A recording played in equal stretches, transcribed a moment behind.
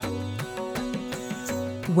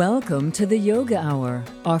Welcome to the Yoga Hour,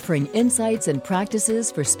 offering insights and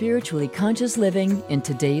practices for spiritually conscious living in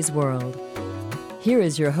today's world. Here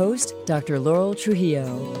is your host, Dr. Laurel Trujillo.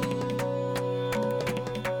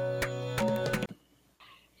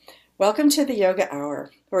 Welcome to the Yoga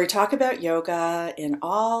Hour, where we talk about yoga in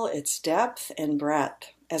all its depth and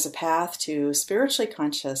breadth as a path to spiritually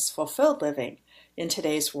conscious, fulfilled living in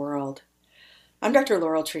today's world. I'm Dr.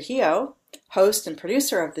 Laurel Trujillo, host and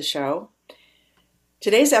producer of the show.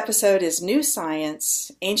 Today's episode is New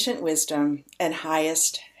Science, Ancient Wisdom, and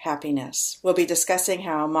Highest Happiness. We'll be discussing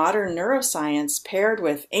how modern neuroscience paired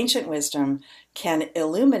with ancient wisdom can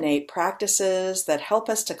illuminate practices that help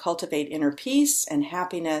us to cultivate inner peace and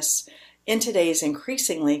happiness in today's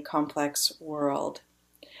increasingly complex world.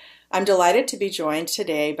 I'm delighted to be joined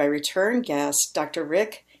today by return guest Dr.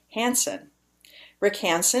 Rick Hanson. Rick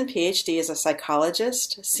Hanson, PhD, is a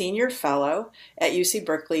psychologist, senior fellow at UC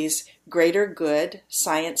Berkeley's Greater Good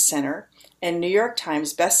Science Center, and New York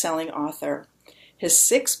Times bestselling author. His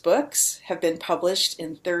 6 books have been published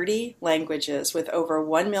in 30 languages with over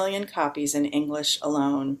 1 million copies in English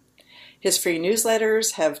alone. His free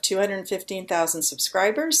newsletters have 215,000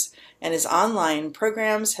 subscribers, and his online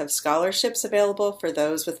programs have scholarships available for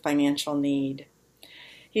those with financial need.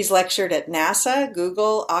 He's lectured at NASA,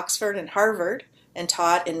 Google, Oxford, and Harvard, and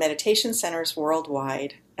taught in meditation centers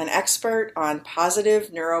worldwide. An expert on positive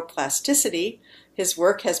neuroplasticity, his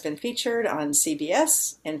work has been featured on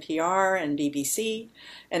CBS, NPR, and BBC,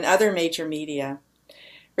 and other major media.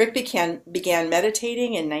 Rick began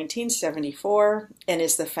meditating in 1974 and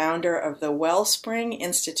is the founder of the Wellspring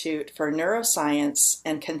Institute for Neuroscience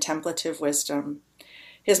and Contemplative Wisdom.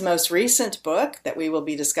 His most recent book that we will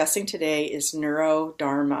be discussing today is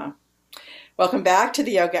Neurodharma. Welcome back to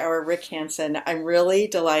the Yoga Hour, Rick Hanson. I'm really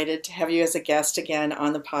delighted to have you as a guest again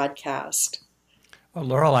on the podcast. Well,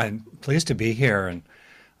 Laurel, I'm pleased to be here, and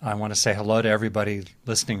I want to say hello to everybody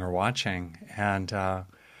listening or watching, and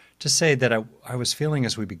just say that I was feeling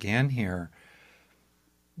as we began here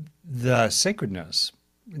the sacredness,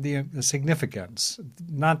 the significance,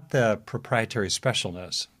 not the proprietary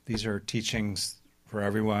specialness. These are teachings for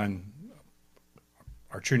everyone.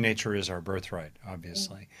 Our true nature is our birthright,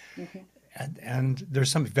 obviously. Mm-hmm. And there's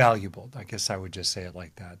something valuable, I guess I would just say it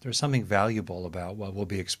like that. There's something valuable about what we'll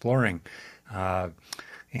be exploring.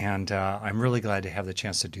 And I'm really glad to have the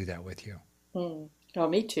chance to do that with you. Oh,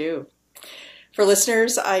 me too. For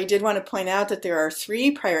listeners, I did want to point out that there are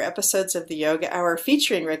 3 prior episodes of the Yoga Hour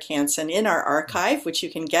featuring Rick Hanson in our archive, which you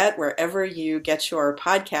can get wherever you get your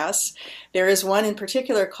podcasts. There is one in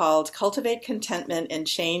particular called Cultivate Contentment and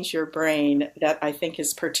Change Your Brain that I think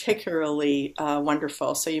is particularly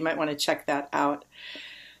wonderful, so you might want to check that out.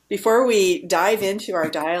 Before we dive into our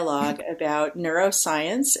dialogue about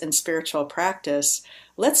neuroscience and spiritual practice,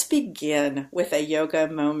 let's begin with a yoga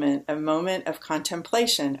moment, a moment of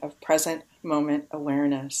contemplation, of present moment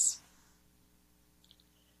awareness.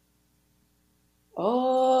 Om.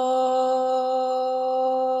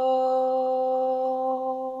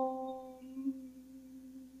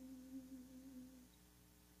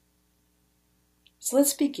 So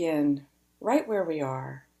let's begin right where we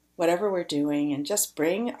are, whatever we're doing, and just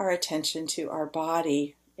bring our attention to our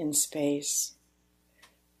body in space.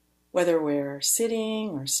 Whether we're sitting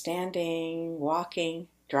or standing, walking,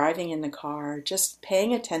 driving in the car, just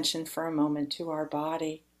paying attention for a moment to our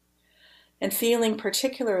body and feeling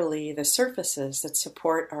particularly the surfaces that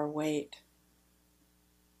support our weight.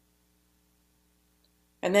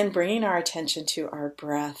 And then bringing our attention to our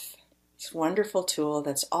breath, this wonderful tool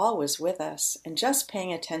that's always with us, and just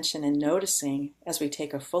paying attention and noticing as we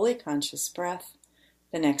take a fully conscious breath,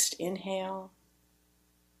 the next inhale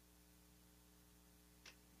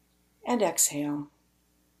and exhale.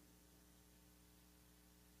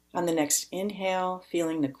 On the next inhale,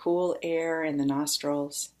 feeling the cool air in the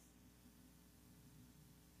nostrils.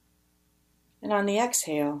 And on the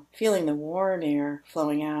exhale, feeling the warm air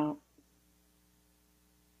flowing out.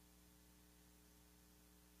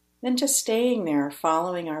 Then just staying there,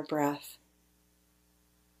 following our breath.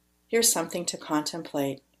 Here's something to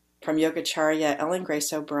contemplate from Yogacharya Ellen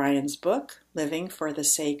Grace O'Brien's book, Living for the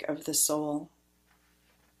Sake of the Soul.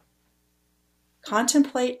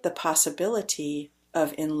 Contemplate the possibility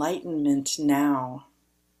of enlightenment now.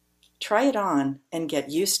 Try it on and get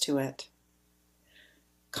used to it.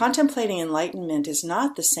 Contemplating enlightenment is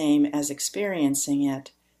not the same as experiencing it,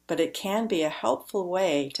 but it can be a helpful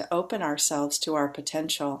way to open ourselves to our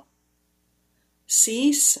potential.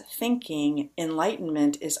 Cease thinking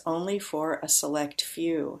enlightenment is only for a select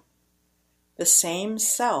few. The same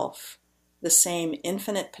self, the same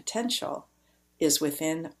infinite potential, is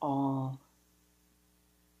within all.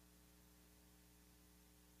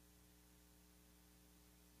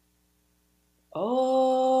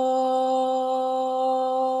 Oh.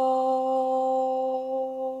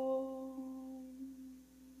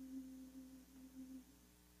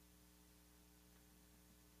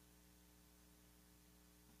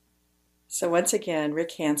 So once again,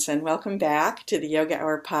 Rick Hanson, welcome back to the Yoga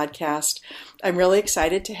Hour podcast. I'm really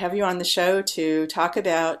excited to have you on the show to talk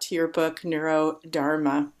about your book,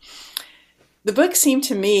 Neurodharma. The book seemed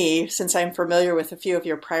to me, since I'm familiar with a few of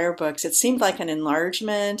your prior books, it seemed like an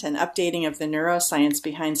enlargement and updating of the neuroscience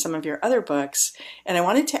behind some of your other books. And I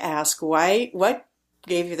wanted to ask, what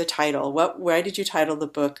gave you the title? Why did you title the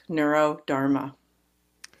book Neurodharma?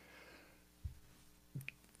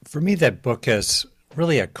 For me, that book is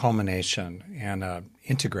really a culmination and an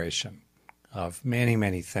integration of many,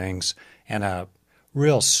 many things and a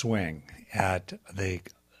real swing at the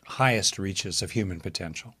highest reaches of human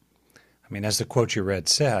potential. I mean, as the quote you read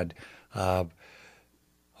said,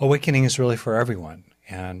 awakening is really for everyone,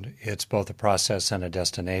 and it's both a process and a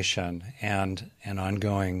destination and an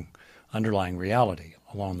ongoing underlying reality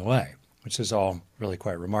along the way, which is all really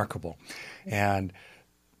quite remarkable. And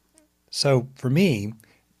so for me,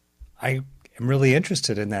 I am really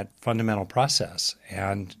interested in that fundamental process,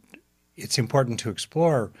 and it's important to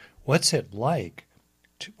explore what's it like,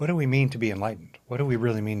 what do we mean to be enlightened? What do we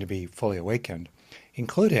really mean to be fully awakened,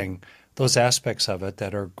 including those aspects of it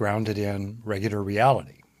that are grounded in regular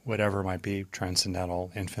reality, whatever might be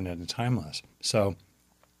transcendental, infinite, and timeless. So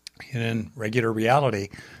in regular reality,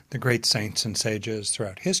 the great saints and sages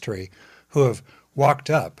throughout history who have walked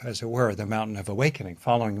up, as it were, the mountain of awakening,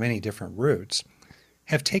 following many different routes,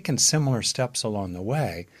 have taken similar steps along the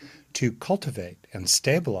way to cultivate and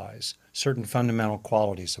stabilize certain fundamental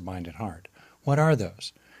qualities of mind and heart. What are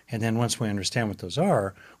those? And then once we understand what those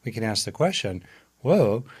are, we can ask the question,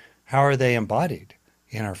 whoa, how are they embodied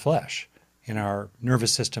in our flesh, in our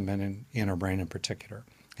nervous system, and in our brain in particular?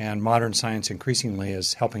 And modern science increasingly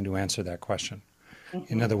is helping to answer that question.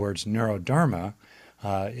 Mm-hmm. In other words, neurodharma,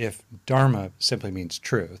 if dharma simply means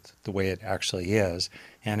truth, the way it actually is,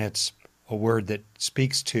 and it's a word that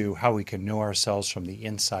speaks to how we can know ourselves from the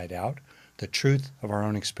inside out, the truth of our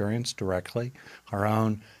own experience directly, our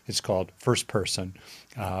own, it's called first person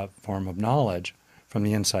form of knowledge from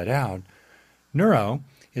the inside out. Neuro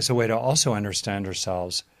is a way to also understand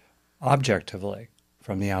ourselves objectively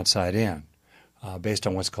from the outside in, based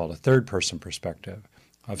on what's called a third person perspective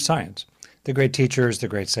of science. The great teachers, the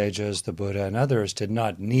great sages, the Buddha, and others did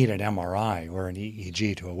not need an MRI or an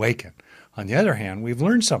EEG to awaken. On the other hand, we've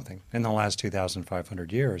learned something in the last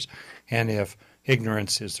 2,500 years, and if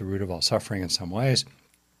ignorance is the root of all suffering in some ways,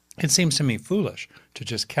 it seems to me foolish to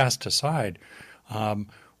just cast aside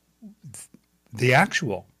the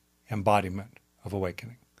actual embodiment of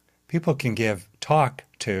awakening. People can give talk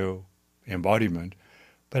to embodiment,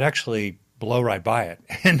 but actually blow right by it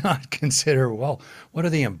and not consider, well, what are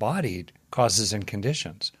the embodied causes and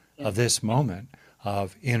conditions of this moment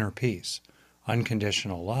of inner peace,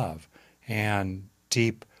 unconditional love, and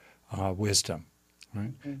deep wisdom.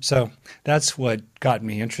 Right? Mm-hmm. So that's what got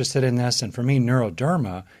me interested in this. And for me,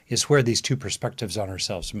 Neurodharma is where these two perspectives on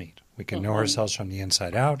ourselves meet. We can know ourselves from the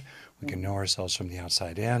inside out. We can know ourselves from the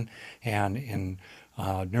outside in. And in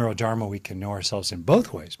Neurodharma, we can know ourselves in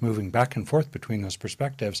both ways, moving back and forth between those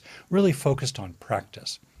perspectives, really focused on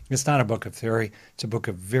practice. It's not a book of theory. It's a book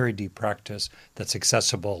of very deep practice that's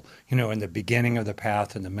accessible, in the beginning of the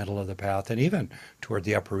path, in the middle of the path, and even toward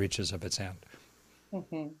the upper reaches of its end.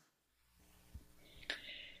 Mm-hmm.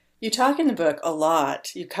 You talk in the book a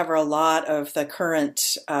lot. You cover a lot of the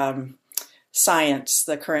current science,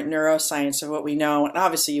 the current neuroscience of what we know. And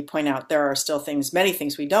obviously you point out there are still many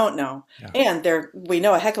things we don't know. Yeah. And we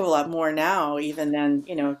know a heck of a lot more now even than,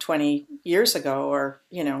 20 years ago or,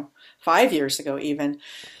 5 years ago even.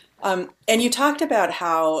 And you talked about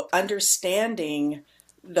how understanding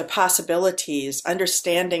the possibilities,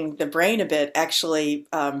 understanding the brain a bit actually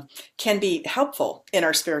can be helpful in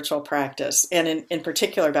our spiritual practice, and in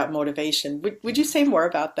particular about motivation. Would you say more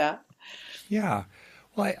about that? Yeah.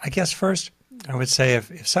 Well, I guess first I would say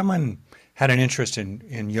if someone had an interest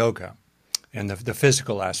in yoga and the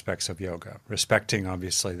physical aspects of yoga, respecting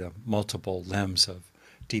obviously the multiple limbs of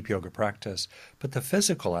deep yoga practice, but the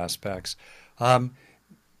physical aspects, a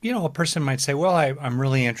person might say, well, I'm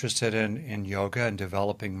really interested in yoga and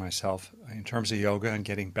developing myself in terms of yoga and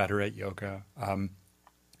getting better at yoga,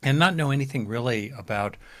 and not know anything really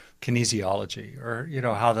about kinesiology or,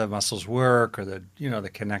 how the muscles work or the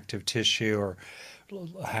connective tissue or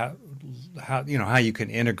how you can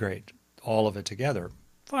integrate all of it together.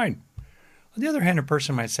 Fine. On the other hand, a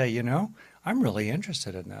person might say, I'm really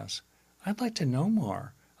interested in this. I'd like to know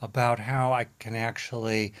more about how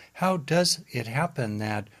does it happen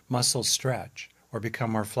that muscles stretch or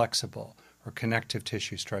become more flexible or connective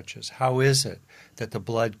tissue stretches? How is it that the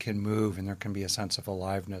blood can move and there can be a sense of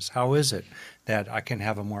aliveness? How is it that I can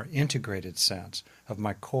have a more integrated sense of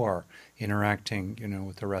my core interacting,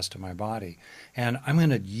 with the rest of my body? And I'm going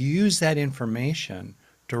to use that information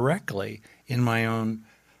directly in my own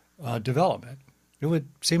development. It would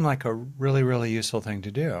seem like a really, really useful thing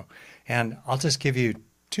to do. And I'll just give you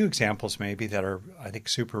two examples maybe that are, I think,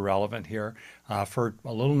 super relevant here for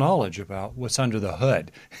a little knowledge about what's under the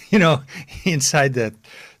hood, inside the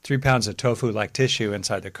 3 pounds of tofu-like tissue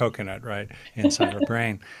inside the coconut, right, inside our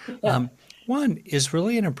brain. Yeah. One is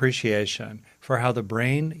really an appreciation for how the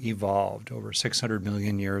brain evolved over 600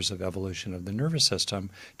 million years of evolution of the nervous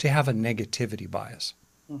system to have a negativity bias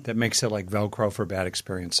that makes it like Velcro for bad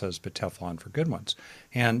experiences, but Teflon for good ones.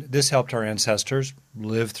 And this helped our ancestors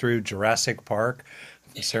live through Jurassic Park,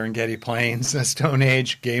 the Serengeti Plains, the Stone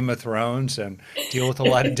Age, Game of Thrones, and deal with a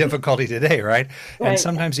lot of difficulty today, right? And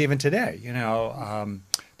sometimes even today,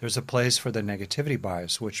 there's a place for the negativity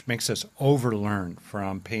bias, which makes us overlearn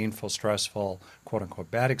from painful, stressful, quote-unquote,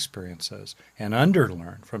 bad experiences and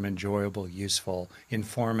underlearn from enjoyable, useful,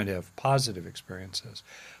 informative, positive experiences.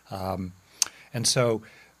 And so,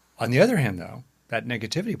 on the other hand, though, that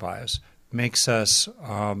negativity bias makes us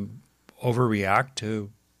overreact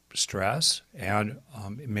to stress, and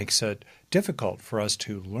it makes it difficult for us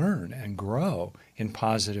to learn and grow in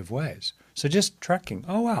positive ways. So just tracking,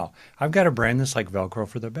 oh, wow, I've got a brain that's like Velcro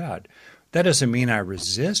for the bad. That doesn't mean I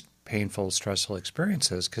resist painful, stressful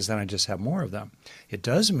experiences because then I just have more of them. It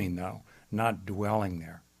does mean, though, not dwelling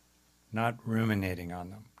there, not ruminating on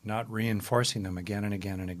them, not reinforcing them again and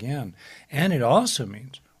again and again. And it also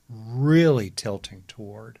means really tilting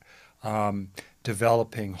toward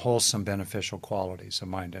developing wholesome, beneficial qualities of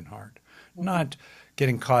mind and heart. Not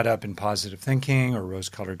getting caught up in positive thinking or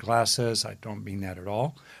rose-colored glasses. I don't mean that at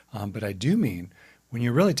all. But I do mean when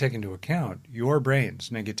you really take into account your brain's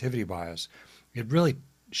negativity bias, it really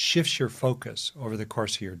shifts your focus over the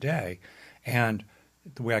course of your day. And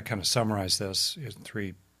the way I kind of summarize this in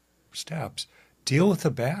 3 steps: deal with the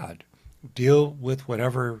bad, deal with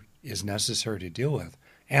whatever is necessary to deal with,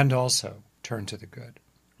 and also turn to the good.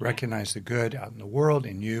 Recognize the good out in the world,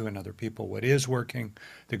 in you and other people, what is working,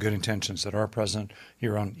 the good intentions that are present,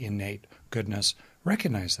 your own innate goodness.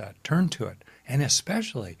 Recognize that. Turn to it. And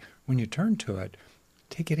especially when you turn to it,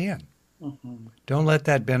 take it in. Mm-hmm. Don't let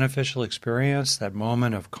that beneficial experience, that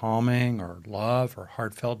moment of calming or love or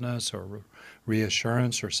heartfeltness or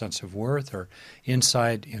reassurance or sense of worth or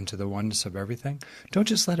insight into the oneness of everything, don't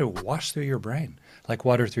just let it wash through your brain like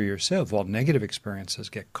water through your sieve while negative experiences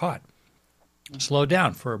get caught. Slow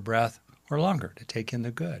down for a breath or longer to take in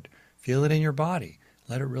the good. Feel it in your body.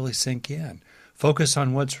 Let it really sink in. Focus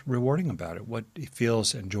on what's rewarding about it, what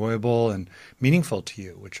feels enjoyable and meaningful to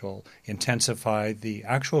you, which will intensify the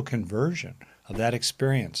actual conversion of that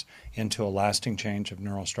experience into a lasting change of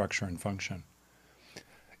neural structure and function.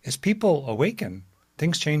 As people awaken,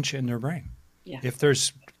 things change in their brain. Yeah. If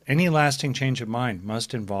there's any lasting change of mind,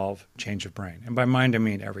 must involve change of brain. And by mind, I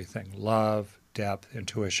mean everything: love, depth,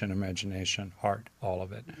 intuition, imagination, heart, all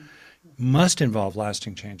of it. Must involve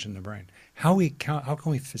lasting change in the brain. How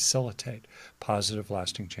can we facilitate positive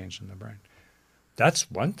lasting change in the brain? That's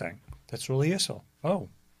one thing that's really useful. Oh,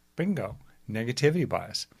 bingo, negativity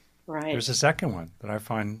bias. Right. There's a second one that I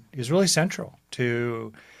find is really central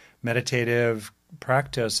to meditative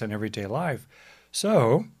practice and everyday life.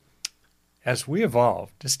 So, as we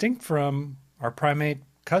evolve, distinct from our primate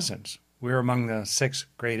cousins, we're among the 6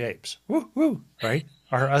 great apes. Woo, woo, right?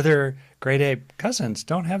 Our other great ape cousins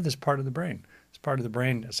don't have this part of the brain. This part of the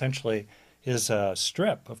brain essentially is a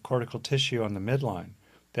strip of cortical tissue on the midline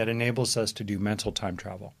that enables us to do mental time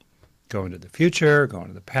travel. Go into the future, go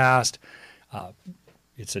into the past.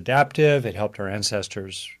 It's adaptive. It helped our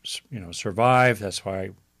ancestors, survive. That's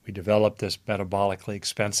why we developed this metabolically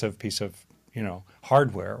expensive piece of,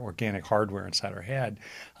 hardware, organic hardware inside our head.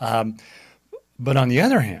 But on the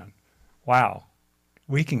other hand, wow,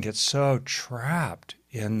 we can get so trapped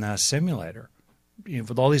in the simulator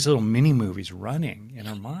with all these little mini movies running in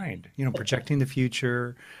our mind, projecting the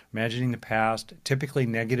future, imagining the past, typically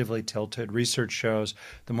negatively tilted. Research shows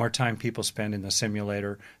the more time people spend in the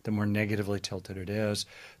simulator, the more negatively tilted it is.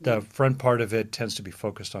 The front part of it tends to be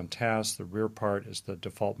focused on tasks. The rear part is the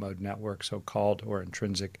default mode network, so-called, or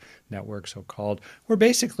intrinsic network, so-called, where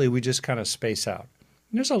basically we just kind of space out.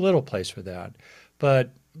 And there's a little place for that,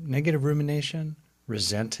 but negative rumination,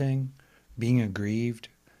 resenting, being aggrieved,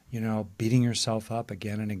 beating yourself up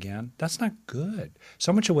again and again. That's not good.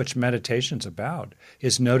 So much of what meditation's about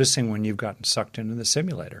is noticing when you've gotten sucked into the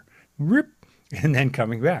simulator, rip, and then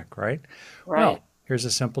coming back, right? Right. Well, here's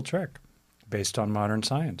a simple trick based on modern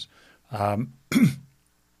science.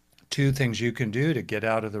 Two things you can do to get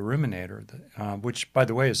out of the ruminator, which, by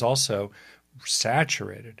the way, is also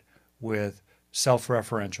saturated with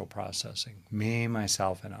self-referential processing, me,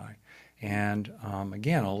 myself, and I. And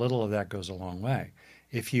again, a little of that goes a long way.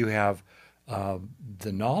 If you have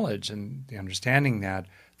the knowledge and the understanding that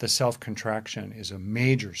the self-contraction is a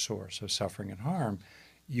major source of suffering and harm,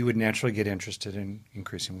 you would naturally get interested in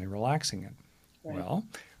increasingly relaxing it. Right. Well,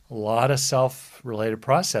 a lot of self-related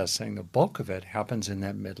processing, the bulk of it happens in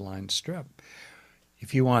that midline strip.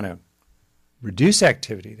 If you want to reduce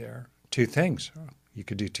activity there, two things. You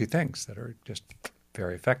could do two things that are just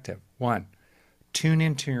very effective. One, tune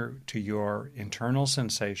into your internal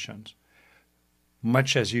sensations,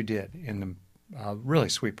 much as you did in the really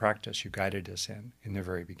sweet practice you guided us in the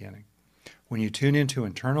very beginning. When you tune into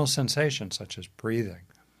internal sensations such as breathing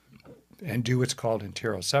and do what's called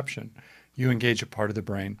interoception, you engage a part of the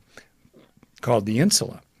brain called the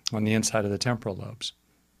insula on the inside of the temporal lobes.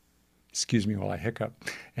 Excuse me while I hiccup.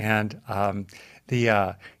 And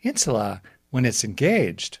the insula, when it's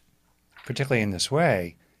engaged, particularly in this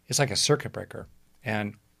way, it's like a circuit breaker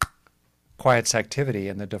and quiets activity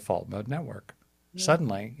in the default mode network. Yeah.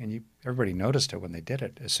 Suddenly, and everybody noticed it when they did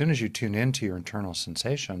it, as soon as you tune into your internal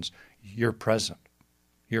sensations, you're present.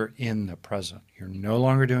 You're in the present. You're no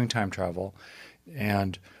longer doing time travel.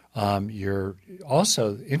 And you're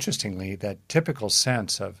also, interestingly, that typical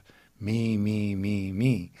sense of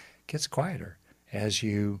me gets quieter as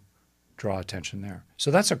you draw attention there.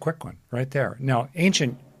 So that's a quick one right there. Now,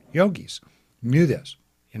 ancient yogis knew this.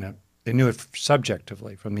 They knew it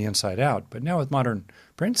subjectively from the inside out. But now with modern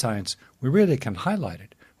brain science, we really can highlight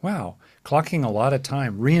it. Wow, clocking a lot of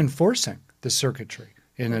time reinforcing the circuitry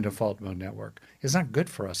in the default mode network is not good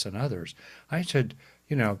for us and others. I should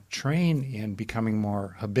train in becoming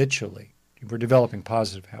more habitually. We're developing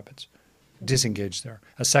positive habits. Disengage there.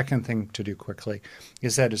 A second thing to do quickly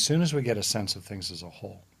is that as soon as we get a sense of things as a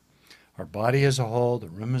whole, our body as a whole, the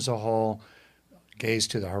room as a whole, gaze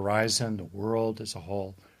to the horizon, the world as a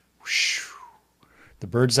whole, whoosh, the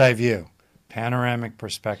bird's eye view, panoramic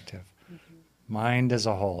perspective, mind as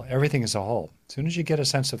a whole, everything as a whole. As soon as you get a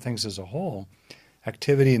sense of things as a whole,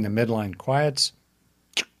 activity in the midline quiets,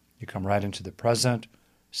 you come right into the present,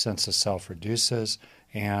 sense of self reduces,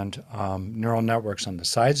 and neural networks on the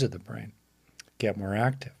sides of the brain get more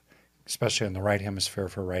active, especially in the right hemisphere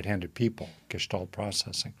for right-handed people, Gestalt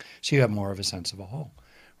processing. So you have more of a sense of a whole.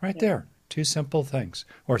 Right there, two simple things,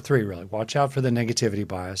 or three really. Watch out for the negativity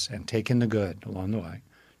bias and take in the good along the way.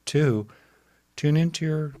 Two, tune into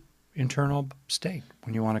your internal state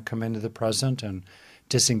when you want to come into the present and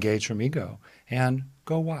disengage from ego, and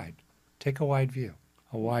go wide. Take a wide view,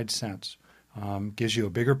 a wide sense. Gives you a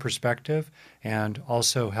bigger perspective and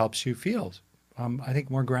also helps you feel, I think,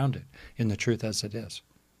 more grounded in the truth as it is.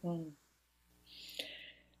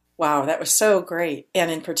 Wow, that was so great.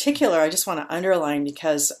 And in particular, I just want to underline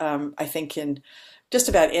because I think in just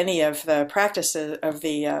about any of the practices of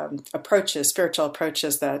the approaches, spiritual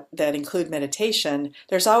approaches that include meditation,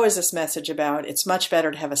 there's always this message about it's much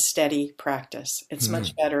better to have a steady practice. It's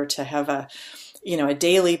much better to have a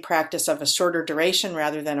daily practice of a shorter duration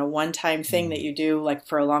rather than a one-time thing that you do like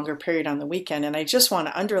for a longer period on the weekend. And I just want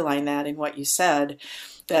to underline that in what you said,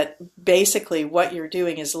 that basically what you're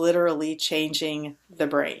doing is literally changing the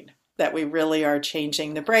brain, that we really are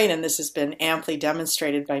changing the brain. And this has been amply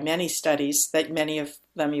demonstrated by many studies that many of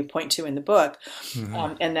them you point to in the book.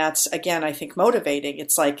 And that's, again, I think motivating.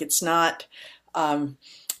 It's like, it's not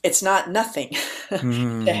nothing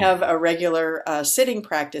to have a regular sitting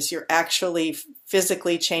practice. You're actually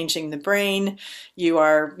physically changing the brain. You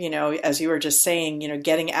are, as you were just saying,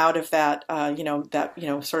 getting out of that,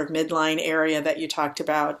 sort of midline area that you talked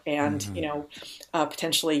about, and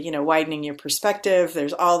potentially, widening your perspective.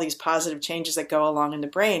 There's all these positive changes that go along in the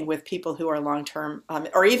brain with people who are long-term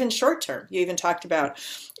or even short-term. You even talked about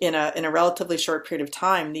in a relatively short period of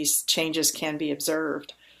time, these changes can be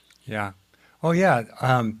observed. Yeah. Oh, yeah.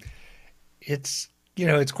 It's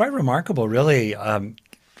quite remarkable, really.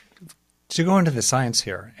 to go into the science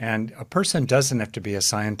here, and a person doesn't have to be a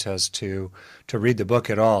scientist to read the book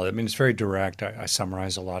at all. I mean, it's very direct. I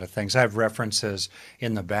summarize a lot of things. I have references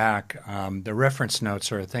in the back. The reference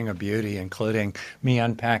notes are a thing of beauty, including me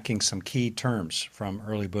unpacking some key terms from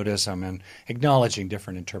early Buddhism and acknowledging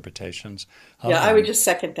different interpretations of Yeah, I them. would just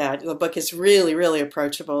second that. The book is really, really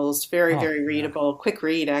approachable. It's very, Oh, very yeah. readable. Quick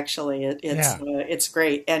read, actually. Yeah. It's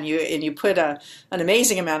great, and you put an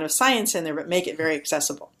amazing amount of science in there, but make it very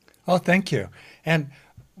accessible. Oh, thank you. And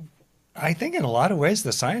I think in a lot of ways,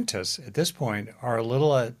 the scientists at this point are a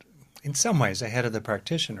little, in some ways, ahead of the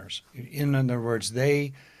practitioners. In other words,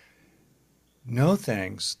 they know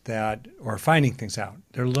things that, or finding things out.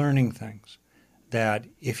 They're learning things that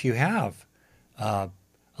if you have a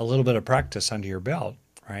little bit of practice under your belt,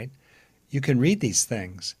 right, you can read these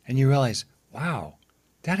things and you realize, wow,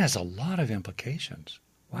 that has a lot of implications.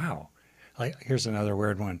 Wow. Like, here's another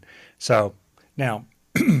weird one. So now,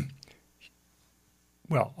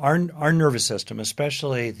 well, our nervous system,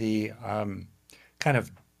 especially the kind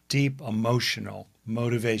of deep emotional,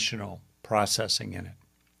 motivational processing in it,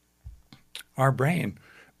 our brain,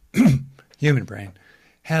 human brain,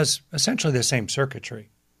 has essentially the same circuitry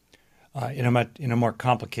in a more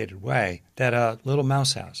complicated way that a little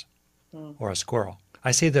mouse has or a squirrel.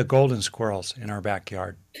 I see the golden squirrels in our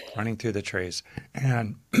backyard running through the trees.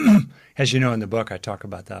 And as you know in the book, I talk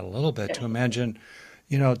about that a little bit, to imagine,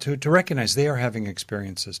 to recognize they are having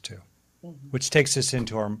experiences too, which takes us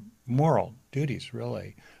into our moral duties,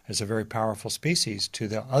 really, as a very powerful species to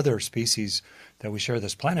the other species that we share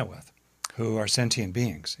this planet with, who are sentient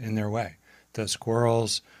beings in their way. The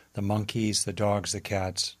squirrels, the monkeys, the dogs, the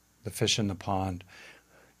cats, the fish in the pond.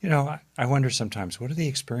 I wonder sometimes, what are the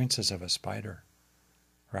experiences of a spider,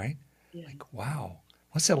 right? Yeah. Like, wow,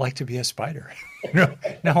 what's it like to be a spider?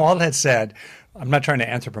 Now, all that said, I'm not trying to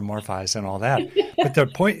anthropomorphize and all that, but the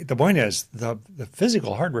point is the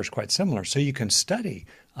physical hardware is quite similar. So you can study,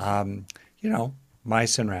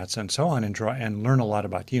 mice and rats and so on, and learn a lot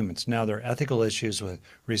about humans. Now, there are ethical issues with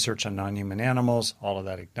research on non-human animals. All of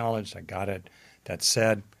that acknowledged. I got it. That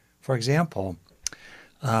said, for example,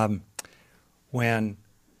 when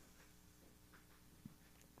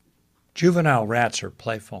juvenile rats are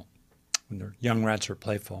playful, when their young rats are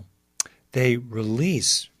playful, they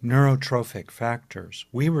release neurotrophic factors.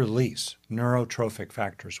 We release neurotrophic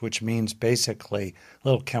factors, which means basically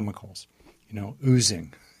little chemicals,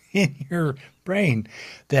 oozing in your brain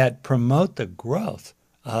that promote the growth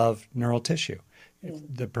of neural tissue,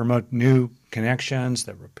 that promote new connections,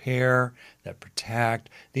 that repair, that protect.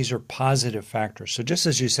 These are positive factors. So just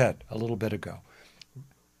as you said a little bit ago,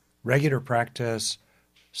 regular practice,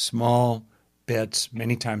 small bits,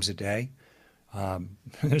 many times a day.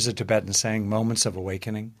 There's a Tibetan saying, moments of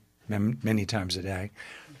awakening, many times a day.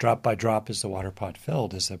 Drop by drop is the water pot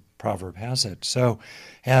filled, as the proverb has it. So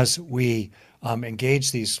as we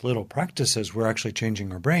engage these little practices, we're actually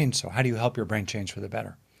changing our brain. So how do you help your brain change for the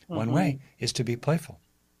better? One way is to be playful.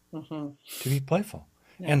 To be playful.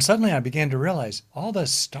 And suddenly I began to realize all the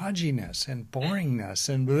stodginess and boringness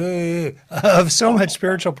and of so much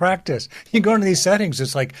spiritual practice. You go into these settings,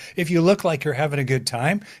 it's like, if you look like you're having a good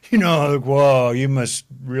time, like, whoa, you must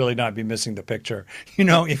really not be missing the picture.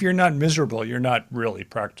 If you're not miserable, you're not really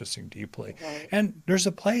practicing deeply. Right. And there's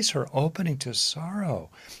a place for opening to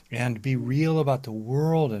sorrow and be real about the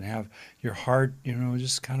world and have your heart,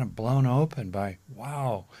 just kind of blown open by,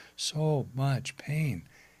 wow, so much pain.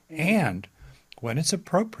 And when it's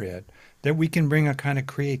appropriate, that we can bring a kind of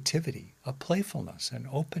creativity, a playfulness, and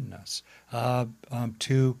openness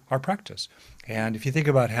to our practice. And if you think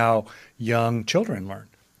about how young children learn,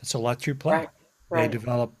 it's a lot through play. Right. They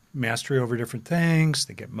develop mastery over different things.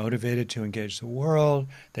 They get motivated to engage the world.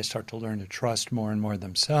 They start to learn to trust more and more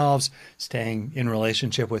themselves, staying in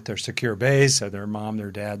relationship with their secure base, so their mom, their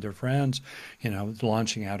dad, their friends,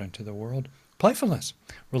 launching out into the world. Playfulness,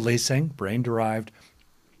 releasing brain-derived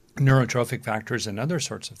neurotrophic factors and other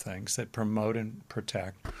sorts of things that promote and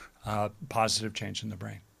protect positive change in the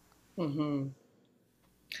brain. Mm-hmm.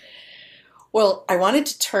 Well, I wanted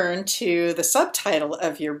to turn to the subtitle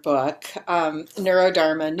of your book,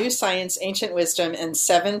 Neurodharma, New Science, Ancient Wisdom, and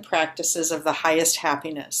 7 Practices of the Highest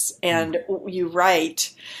Happiness. And you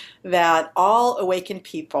write that awakened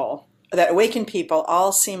people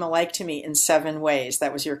all seem alike to me in 7 ways.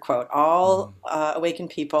 That was your quote. All awakened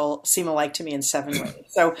people seem alike to me in 7 ways.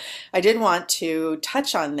 So I did want to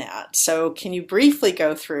touch on that. So can you briefly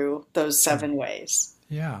go through those 7 ways?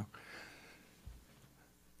 Yeah.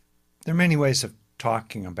 There are many ways of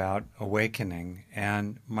talking about awakening,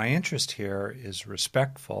 and my interest here is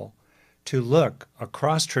respectful to look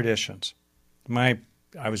across traditions. My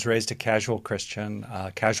I was raised a casual Christian,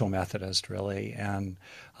 casual Methodist, really, and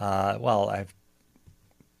I have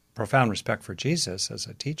profound respect for Jesus as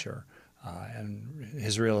a teacher and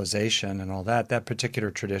his realization and all that. That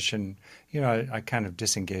particular tradition, I kind of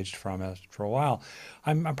disengaged from it for a while.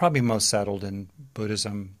 I'm probably most settled in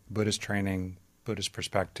Buddhism, Buddhist training, Buddhist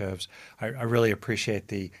perspectives. I really appreciate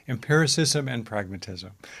the empiricism and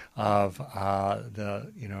pragmatism of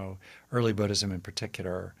the early Buddhism in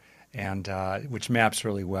particular, and which maps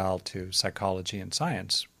really well to psychology and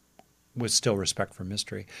science, with still respect for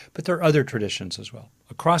mystery. But there are other traditions as well.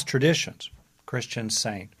 Across traditions, Christian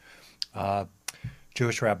saint,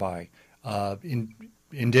 Jewish rabbi,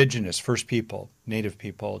 indigenous, first people, native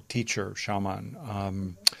people, teacher,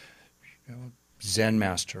 shaman, Zen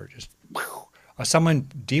master, just someone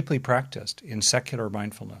deeply practiced in secular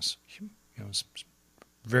mindfulness,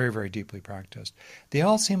 very, very deeply practiced. They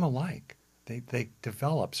all seem alike. They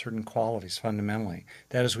develop certain qualities fundamentally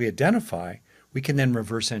that as we identify, we can then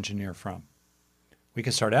reverse engineer from. We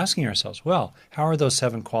can start asking ourselves, well, how are those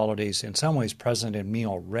 7 qualities in some ways present in me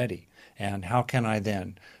already? And how can I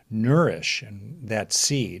then nourish that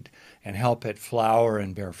seed and help it flower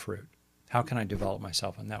and bear fruit? How can I develop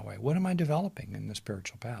myself in that way? What am I developing in the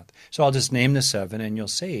spiritual path? So I'll just name the 7, and you'll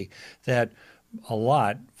see that a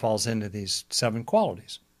lot falls into these 7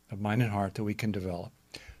 qualities of mind and heart that we can develop.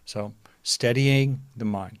 So steadying the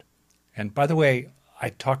mind. And by the way, I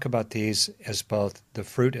talk about these as both the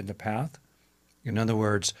fruit and the path. In other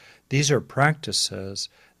words, these are practices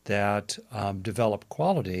that develop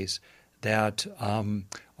qualities that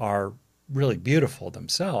are really beautiful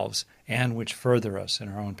themselves and which further us in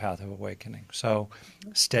our own path of awakening. So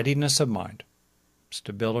steadiness of mind,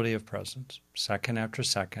 stability of presence, second after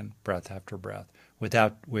second, breath after breath,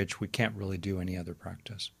 without which we can't really do any other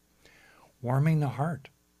practice. Warming the heart,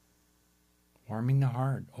 opening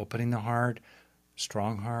the heart,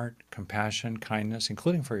 strong heart, compassion, kindness,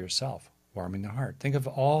 including for yourself, warming the heart. Think of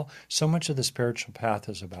so much of the spiritual path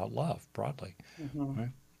is about love, broadly. Right?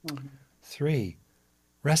 3,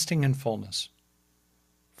 resting in fullness.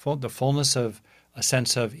 The fullness of a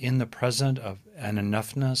sense of in the present, of an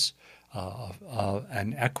enoughness,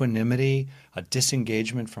 an equanimity, a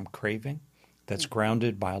disengagement from craving that's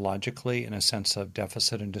grounded biologically in a sense of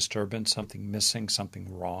deficit and disturbance, something missing,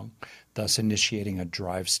 something wrong, thus initiating a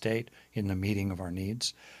drive state in the meeting of our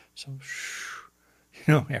needs. So,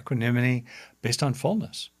 equanimity based on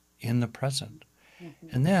fullness in the present.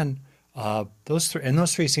 And then those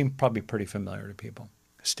 3 seem probably pretty familiar to people.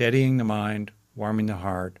 Steadying the mind, warming the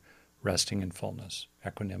heart, resting in fullness,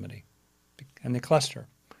 equanimity. And they cluster.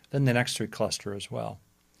 Then the next 3 cluster as well.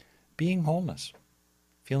 Being wholeness,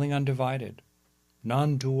 feeling undivided,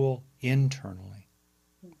 non-dual internally,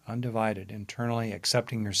 undivided internally,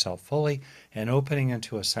 accepting yourself fully, and opening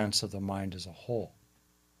into a sense of the mind as a whole.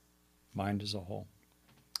 Mind as a whole,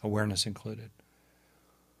 awareness included.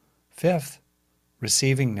 5th,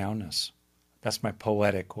 receiving nowness. That's my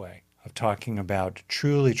poetic way of talking about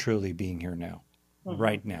truly, truly being here now,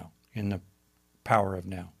 right now, in the power of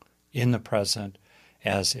now, in the present,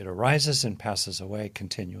 as it arises and passes away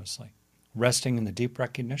continuously, resting in the deep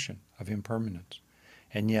recognition of impermanence,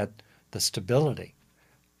 and yet the stability,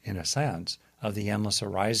 in a sense, of the endless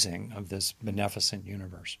arising of this beneficent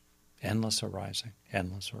universe. Endless arising,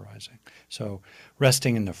 endless arising. So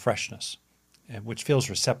resting in the freshness, which feels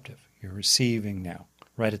receptive. You're receiving now,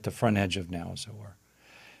 right at the front edge of now, as it were.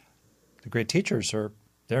 The great teachers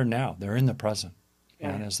they're now, they're in the present. Yeah.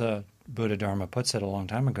 And as the Buddha Dharma puts it a long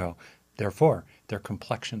time ago, therefore, their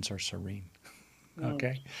complexions are serene.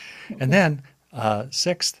 Okay? And then,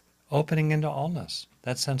 6th, opening into allness,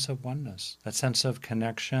 that sense of oneness, that sense of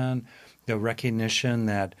connection, the recognition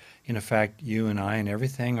that, in effect, you and I and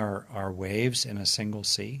everything are waves in a single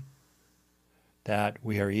sea, that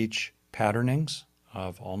we are each patternings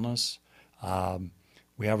of allness.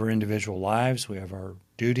 We have our individual lives, we have our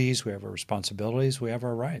duties, we have our responsibilities, we have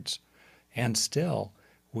our rights. And still,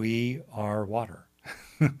 we are water.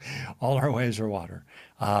 All our waves are water,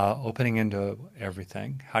 opening into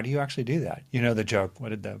everything. How do you actually do that? You know the joke, what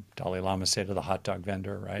did the Dalai Lama say to the hot dog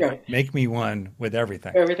vendor, right? Make me one with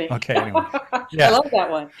everything. Everything. Okay, anyway. Yeah. I love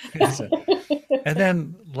that one. And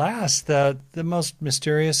then last, the most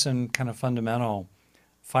mysterious and kind of fundamental,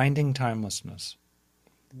 finding timelessness.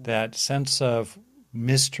 That sense of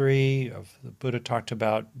mystery, the Buddha talked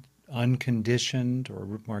about unconditioned,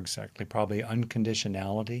 or more exactly probably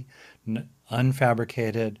unconditionality,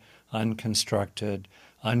 unfabricated, unconstructed,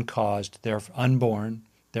 uncaused, therefore unborn,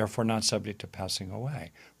 therefore not subject to passing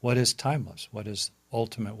away. What is timeless? What is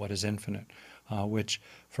ultimate? What is infinite? Which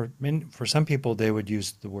for some people they would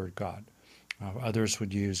use the word God. Others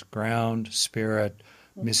would use ground, spirit,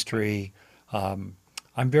 mystery. I'm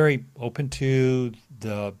very open to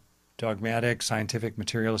the dogmatic, scientific,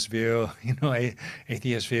 materialist view,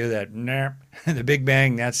 atheist view that nah, the Big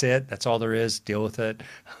Bang, that's it, that's all there is, deal with it.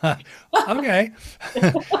 Okay.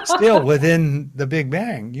 Still, within the Big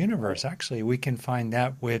Bang universe, actually, we can find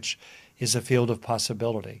that which is a field of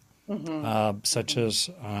possibility, such as,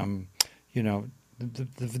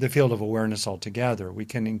 the field of awareness altogether. We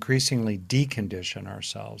can increasingly decondition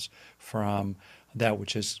ourselves from that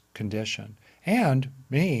which is conditioned. And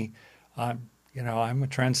me, I'm a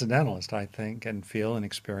transcendentalist, I think, and feel and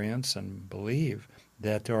experience and believe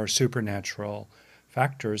that there are supernatural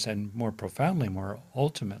factors, and more profoundly, more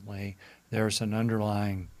ultimately, there's an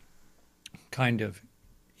underlying kind of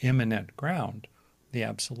immanent ground, the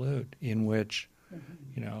absolute, in which,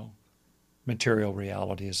 material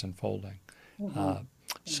reality is unfolding.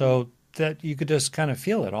 So that you could just kind of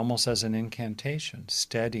feel it almost as an incantation: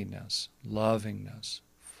 steadiness, lovingness,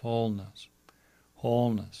 fullness,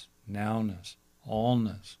 wholeness, nowness,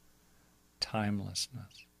 allness,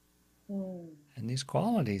 timelessness. And these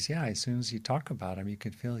qualities, as soon as you talk about them, you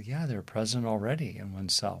can feel, they're present already in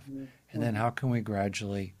oneself. And then how can we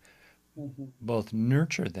gradually both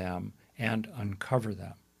nurture them and uncover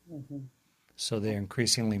them so they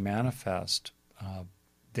increasingly manifest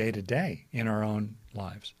day to day in our own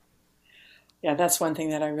lives? Yeah, that's one thing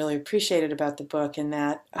that I really appreciated about the book, and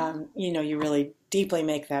that, you really deeply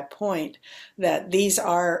make that point, that these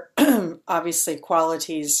are obviously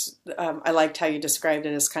qualities. I liked how you described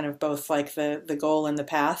it as kind of both like the goal and the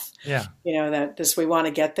path. Yeah. That we want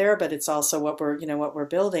to get there, but it's also what we're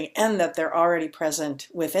building, and that they're already present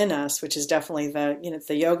within us, which is definitely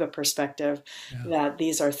the yoga perspective, that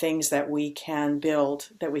these are things that we can build,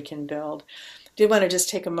 I do want to just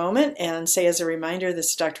take a moment and say, as a reminder,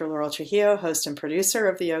 this is Dr. Laurel Trujillo, host and producer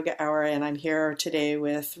of the Yoga Hour, and I'm here today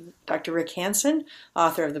with Dr. Rick Hanson,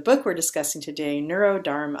 author of the book we're discussing today,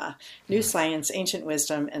 Neurodharma, New Science, Ancient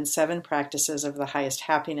Wisdom, and 7 Practices of the Highest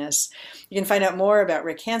Happiness. You can find out more about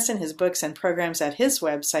Rick Hanson, his books, and programs at his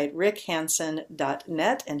website,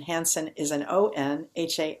 rickhanson.net, and Hanson is an O-N,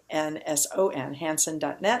 Hanson,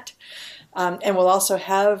 Hanson.net. And we'll also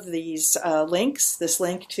have these links, this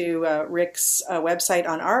link to Rick's website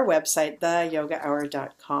on our website,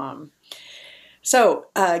 theyogahour.com. So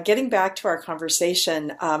getting back to our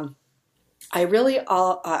conversation, I really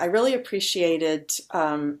appreciated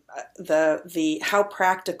the how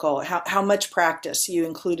practical, how much practice you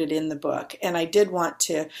included in the book. And I did want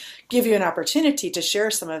to give you an opportunity to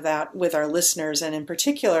share some of that with our listeners, and in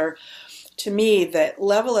particular, to me, the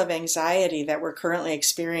level of anxiety that we're currently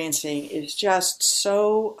experiencing is just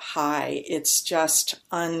so high. It's just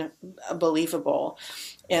unbelievable.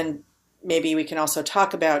 And maybe we can also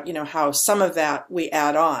talk about, how some of that we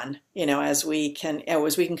add on, as we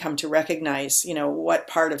can come to recognize, what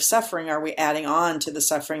part of suffering are we adding on to the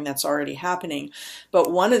suffering that's already happening.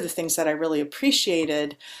 But one of the things that I really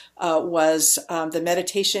appreciated was the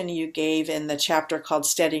meditation you gave in the chapter called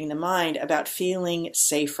Steadying the Mind about feeling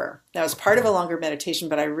safer. That was part of a longer meditation,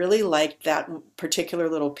 but I really liked that particular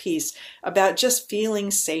little piece about just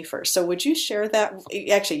feeling safer. So would you share that?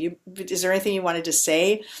 Actually, is there anything you wanted to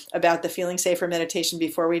say about the feeling safer meditation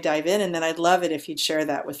before we dive in? And then I'd love it if you'd share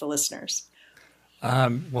that with the listeners.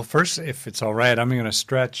 Well, first, if it's all right, I'm going to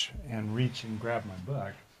stretch and reach and grab my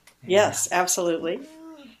book. Yes, absolutely.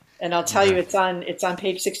 And I'll tell you, it's on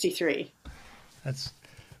page 63. That's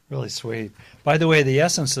really sweet. By the way, the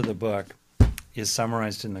essence of the book is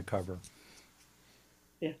summarized in the cover.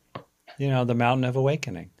 Yeah. The Mountain of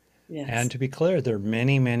Awakening. Yes. And to be clear, there are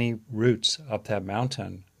many, many routes up that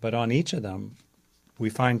mountain, but on each of them,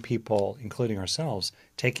 we find people, including ourselves,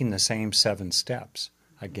 taking the same 7 steps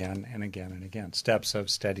again and again and again. Steps of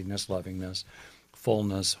steadiness, lovingness,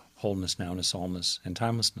 fullness, wholeness, nowness, allness, and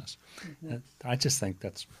timelessness. Mm-hmm. I just think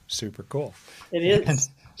that's super cool. It is.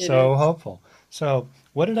 So hopeful. So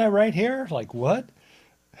what did I write here? Like what?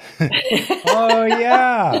 Oh,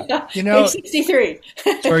 yeah. Page 63.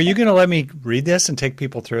 So are you going to let me read this and take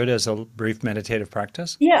people through it as a brief meditative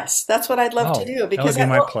practice? Yes, that's what I'd love to do. Because that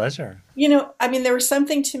would be my pleasure. There was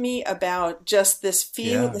something to me about just this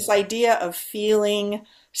this idea of feeling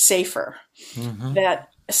safer, that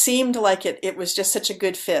seemed like it was just such a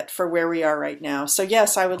good fit for where we are right now. So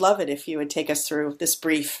yes, I would love it if you would take us through this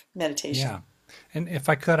brief meditation. Yeah. And if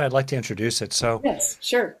I could, I'd like to introduce it. So yes,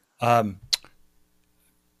 sure. The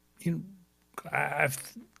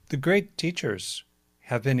great teachers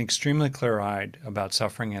have been extremely clear-eyed about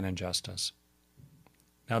suffering and injustice.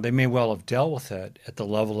 Now, they may well have dealt with it at the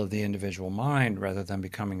level of the individual mind rather than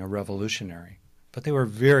becoming a revolutionary, but they were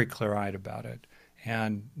very clear-eyed about it.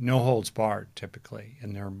 and no holds barred typically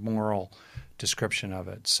in their moral description of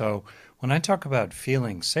it. So when I talk about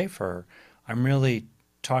feeling safer, I'm really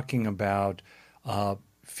talking about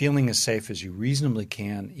feeling as safe as you reasonably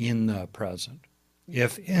can in the present.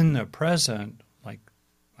 If in the present, like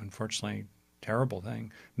unfortunately, terrible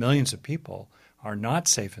thing, millions of people are not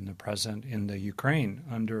safe in the present in the Ukraine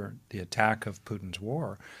under the attack of Putin's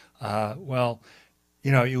war, well,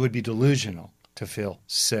 it would be delusional to feel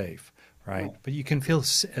safe, right? But you can feel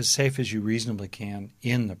as safe as you reasonably can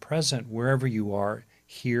in the present, wherever you are,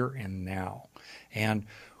 here and now. And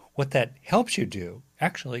what that helps you do,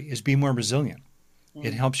 actually, is be more resilient.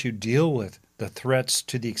 It helps you deal with the threats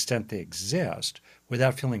to the extent they exist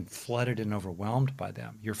without feeling flooded and overwhelmed by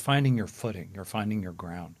them. You're finding your footing. You're finding your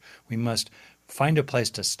ground. We must find a place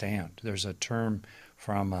to stand. There's a term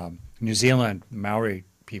from New Zealand, Maori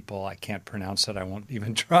people, I can't pronounce it, I won't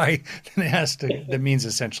even try, that means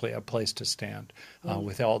essentially a place to stand,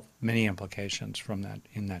 with many implications from that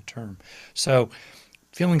in that term. So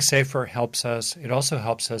feeling safer helps us. It also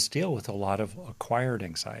helps us deal with a lot of acquired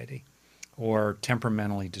anxiety or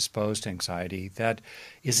temperamentally disposed anxiety that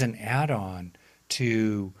is an add-on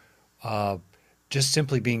to just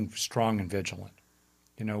simply being strong and vigilant.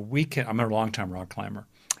 I'm a long-time rock climber,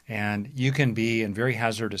 and you can be in very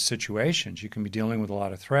hazardous situations. You can be dealing with a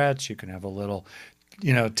lot of threats. You can have a little,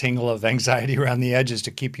 tingle of anxiety around the edges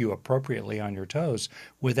to keep you appropriately on your toes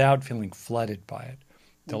without feeling flooded by it.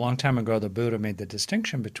 A long time ago, the Buddha made the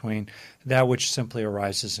distinction between that which simply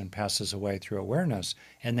arises and passes away through awareness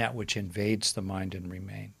and that which invades the mind and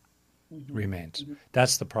remains.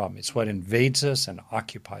 That's the problem. It's what invades us and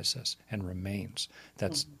occupies us and remains.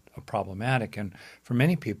 That's problematic. And for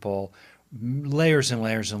many people, layers and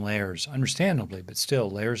layers and layers, understandably, but still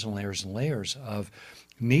layers and layers and layers of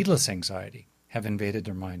needless anxiety have invaded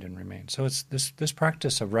their mind and remain. So it's this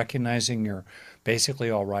practice of recognizing you're basically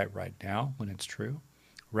all right now when it's true,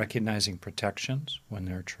 recognizing protections when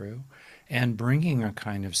they're true, and bringing a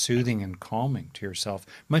kind of soothing and calming to yourself,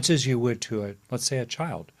 much as you would to let's say a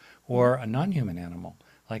child or a non-human animal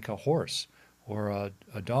like a horse or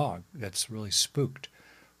a dog that's really spooked.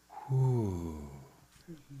 Ooh.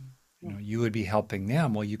 You would be helping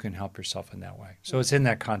them. Well, you can help yourself in that way. So it's in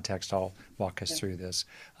that context. I'll walk us through this.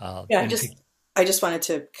 I just wanted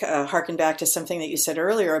to harken back to something that you said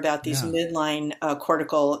earlier about these midline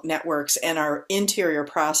cortical networks and our interior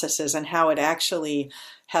processes and how it actually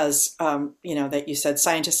has, that you said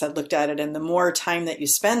scientists had looked at it, and the more time that you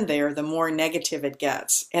spend there, the more negative it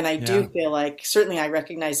gets. And I do feel like, certainly I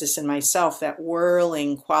recognize this in myself, that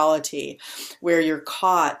whirling quality where you're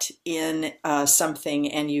caught in something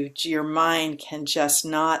and your mind can just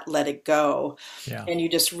not let it go. Yeah. And you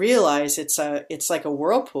just realize it's like a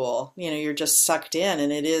whirlpool. You're just sucked in,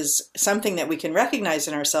 and it is something that we can recognize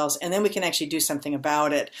in ourselves, and then we can actually do something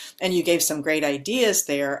about it. And you gave some great ideas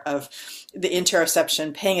there of the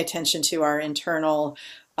interoception, paying attention to our internal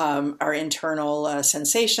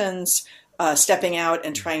sensations, stepping out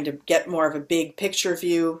and trying to get more of a big picture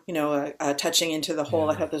view, touching into the whole.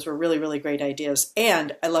 I thought those were really, really great ideas.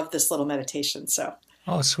 And I love this little meditation. So.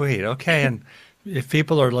 Oh, sweet. Okay. And if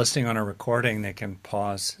people are listening on a recording, they can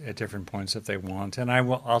pause at different points if they want. And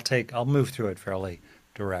I'll move through it fairly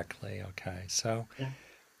directly. Okay. So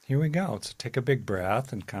here we go. So take a big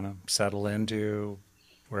breath and kind of settle into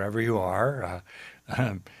wherever you are.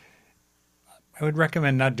 I would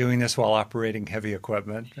recommend not doing this while operating heavy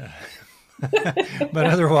equipment. But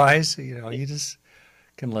otherwise, you just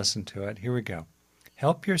can listen to it. Here we go.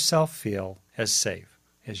 Help yourself feel as safe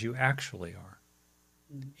as you actually are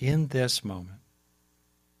in this moment.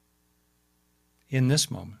 In this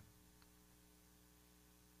moment.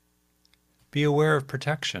 Be aware of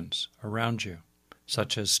protections around you,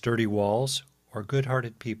 such as sturdy walls or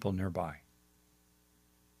good-hearted people nearby.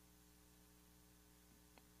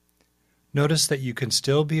 Notice that you can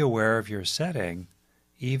still be aware of your setting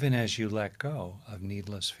even as you let go of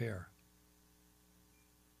needless fear.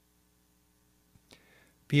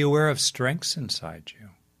 Be aware of strengths inside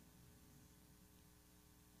you,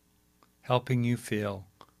 helping you feel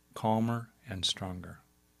calmer and stronger.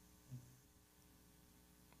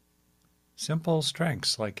 Simple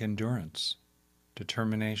strengths like endurance,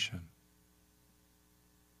 determination,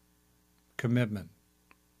 commitment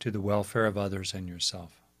to the welfare of others and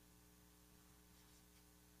yourself.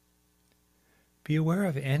 Be aware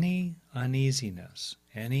of any uneasiness,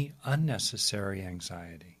 any unnecessary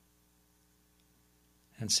anxiety,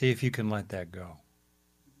 and see if you can let that go.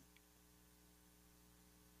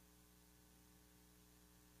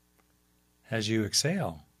 As you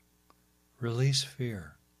exhale, release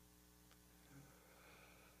fear.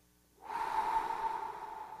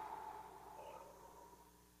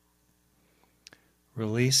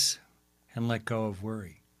 Release and let go of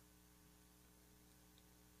worry.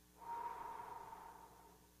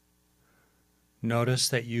 Notice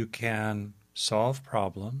that you can solve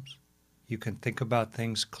problems. You can think about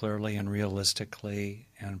things clearly and realistically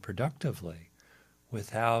and productively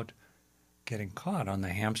without getting caught on the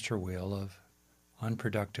hamster wheel of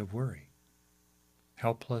unproductive worry.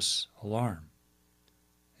 Helpless alarm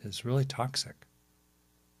is really toxic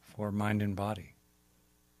for mind and body.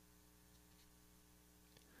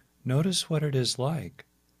 Notice what it is like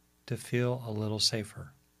to feel a little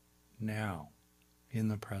safer now, in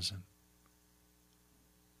the present.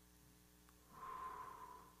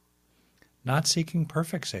 Not seeking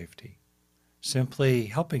perfect safety, simply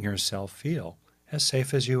helping yourself feel as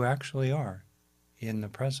safe as you actually are in the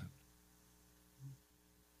present.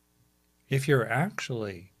 If you're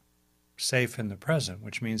actually safe in the present,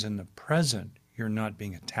 which means in the present you're not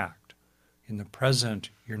being attacked, in the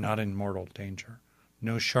present you're not in mortal danger,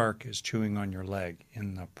 no shark is chewing on your leg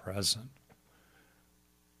in the present.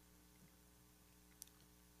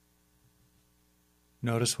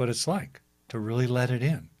 Notice what it's like to really let it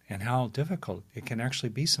in and how difficult it can actually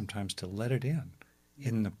be sometimes to let it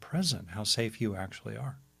in the present, how safe you actually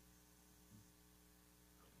are.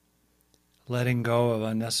 Letting go of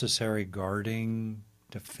unnecessary guarding,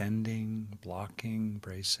 defending, blocking,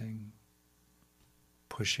 bracing,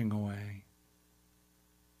 pushing away.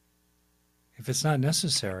 If it's not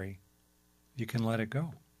necessary, you can let it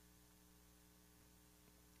go.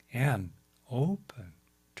 And open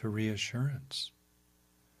to reassurance.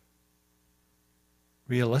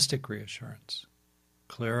 Realistic reassurance.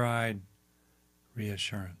 Clear-eyed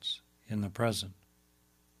reassurance in the present.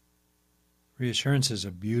 Reassurance is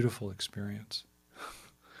a beautiful experience.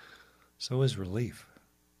 So is relief.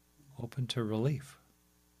 Open to relief.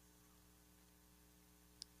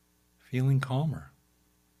 Feeling calmer.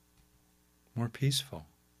 More peaceful.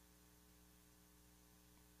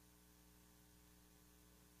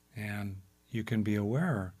 And you can be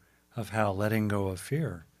aware of how letting go of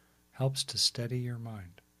fear helps to steady your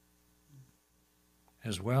mind,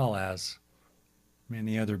 as well as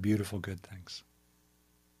many other beautiful good things.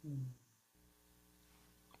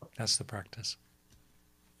 That's the practice.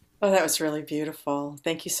 Oh, that was really beautiful.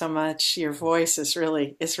 Thank you so much. Your voice is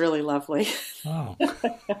really lovely. Oh.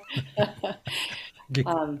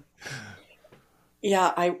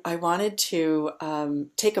 Yeah, I wanted to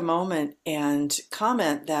take a moment and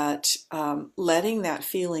comment that letting that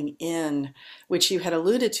feeling in, which you had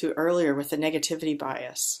alluded to earlier with the negativity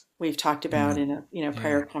bias, we've talked about in a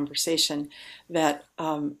prior conversation, that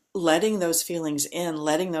letting those feelings in,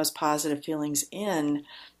 letting those positive feelings in,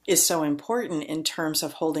 is so important in terms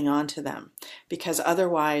of holding on to them, because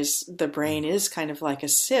otherwise the brain is kind of like a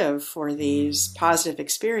sieve for these positive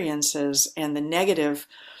experiences, and the negative,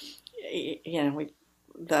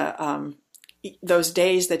 those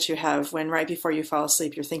days that you have when right before you fall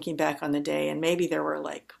asleep, you're thinking back on the day, and maybe there were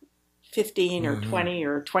like 15 or 20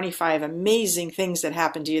 or 25 amazing things that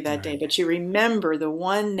happened to you that day, but you remember the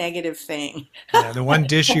one negative thing. Yeah, the one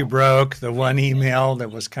dish you broke, the one email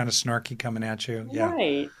that was kind of snarky coming at you.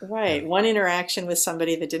 Yeah. Right. One interaction with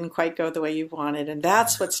somebody that didn't quite go the way you wanted, and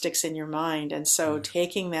that's what sticks in your mind. And so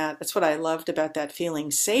taking that's what I loved about that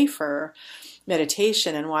feeling safer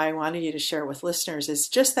meditation, and why I wanted you to share it with listeners, is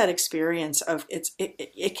just that experience of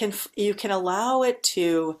you can allow it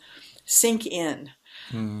to sink in.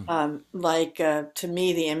 To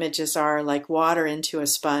me, the images are like water into a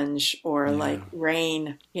sponge, or like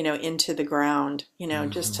rain, into the ground,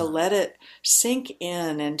 just to let it sink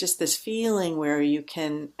in, and just this feeling where you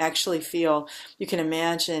can actually feel, you can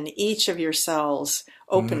imagine each of your cells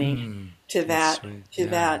opening to that, to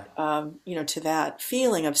that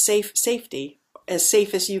feeling of safety, as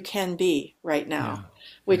safe as you can be right now.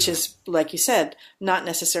 Which is, like you said, not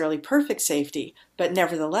necessarily perfect safety, but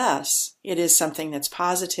nevertheless, it is something that's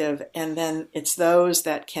positive, and then it's those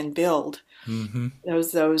that can build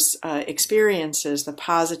those experiences, the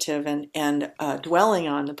positive, and dwelling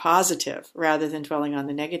on the positive rather than dwelling on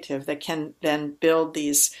the negative, that can then build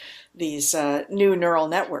these new neural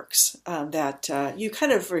networks that you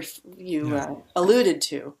kind of alluded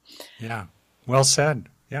to. Yeah, well said.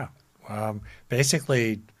 Yeah,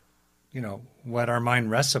 basically, what our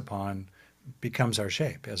mind rests upon becomes our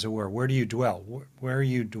shape, as it were. Where do you dwell? Where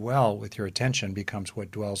you dwell with your attention becomes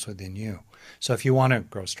what dwells within you. So if you want to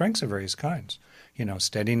grow strengths of various kinds,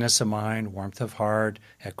 steadiness of mind, warmth of heart,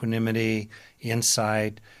 equanimity,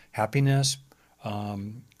 insight, happiness,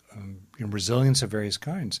 resilience of various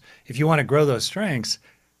kinds. If you want to grow those strengths,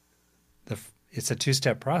 it's a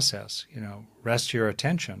two-step process. Rest your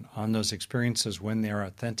attention on those experiences when they're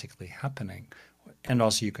authentically happening. And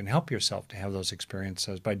also you can help yourself to have those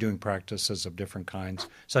experiences by doing practices of different kinds,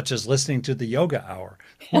 such as listening to the yoga hour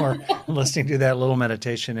or listening to that little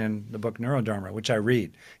meditation in the book Neurodharma, which I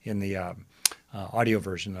read in the audio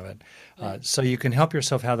version of it. So you can help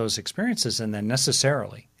yourself have those experiences, and then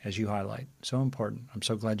necessarily, as you highlight, so important. I'm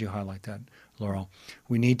so glad you highlight that, Laurel.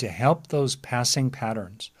 We need to help those passing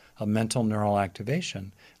patterns of mental neural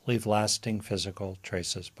activation leave lasting physical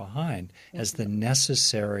traces behind as the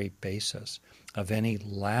necessary basis of any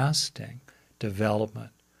lasting development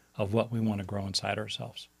of what we want to grow inside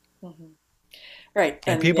ourselves. Mm-hmm. Right.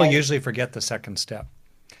 And people usually forget the second step.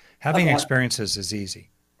 Having experiences is easy.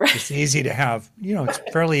 Right. It's easy to have, it's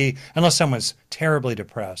fairly, unless someone's terribly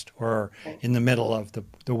depressed or in the middle of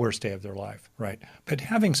the worst day of their life, right? But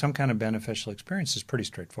having some kind of beneficial experience is pretty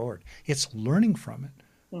straightforward. It's learning from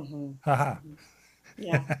it. Mm-hmm. Haha.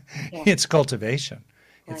 Yeah. It's cultivation.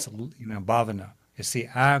 Right. It's, bhavana. It's the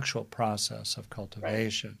actual process of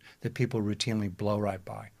cultivation that people routinely blow right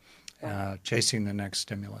by, chasing the next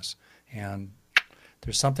stimulus. And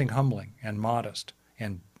there's something humbling and modest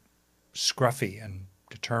and scruffy and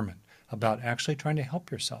determined about actually trying to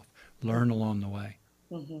help yourself learn along the way.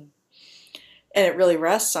 Mm-hmm. And it really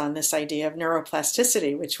rests on this idea of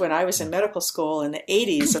neuroplasticity, which when I was in medical school in the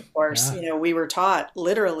 80s, of course, we were taught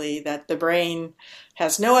literally that the brain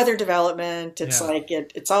has no other development. It's like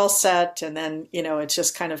it's all set, and then, it's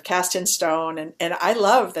just kind of cast in stone. And I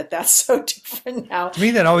love that that's so different now. To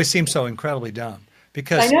me, that always seems so incredibly dumb.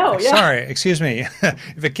 Because, I know, sorry, excuse me,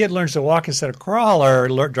 if a kid learns to walk instead of crawl or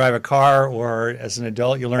drive a car, or as an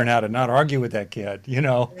adult you learn how to not argue with that kid,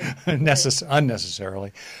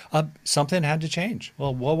 unnecessarily, something had to change.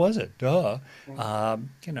 Well, what was it? Duh.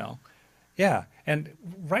 Yeah. And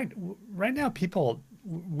right now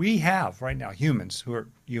humans who are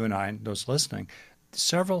you and I and those listening,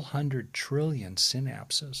 several 100 trillion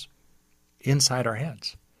synapses inside our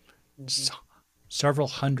heads. Mm-hmm. Several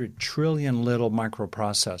 100 trillion little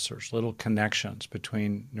microprocessors, little connections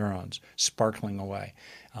between neurons, sparkling away,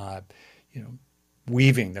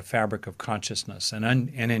 weaving the fabric of consciousness,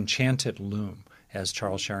 an enchanted loom, as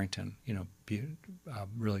Charles Sherrington,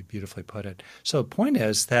 really beautifully put it. So the point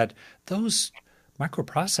is that those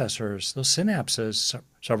microprocessors, those synapses,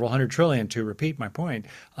 several 100 trillion, to repeat my point,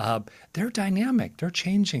 they're dynamic, they're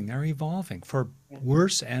changing, they're evolving for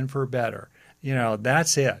worse and for better.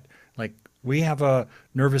 That's it. Like, we have a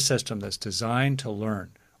nervous system that's designed to learn.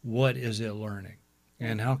 What is it learning?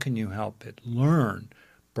 And how can you help it learn,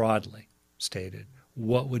 broadly stated,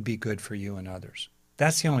 what would be good for you and others?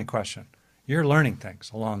 That's the only question. You're learning things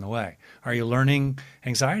along the way. Are you learning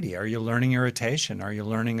anxiety? Are you learning irritation? Are you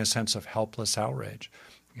learning a sense of helpless outrage?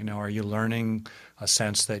 Are you learning a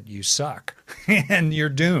sense that you suck and you're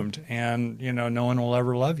doomed and, no one will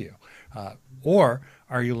ever love you? Or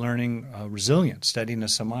are you learning resilience,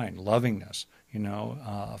 steadiness of mind, lovingness,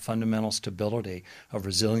 a fundamental stability of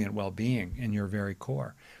resilient well-being in your very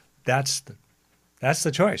core? That's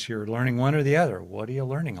the choice. You're learning one or the other. What are you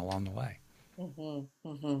learning along the way? Mm-hmm,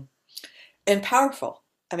 mm-hmm. And powerful.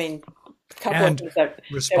 I mean, a couple and of things that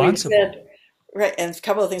responsible. we've said, right? And a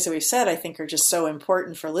couple of things that we've said, I think, are just so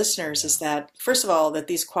important for listeners. Is that, first of all, that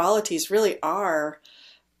these qualities really are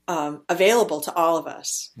available to all of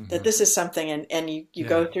us. Mm-hmm. That this is something, and you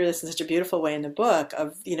go through this in such a beautiful way in the book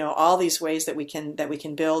of all these ways that we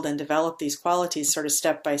can build and develop these qualities sort of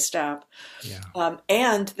step by step,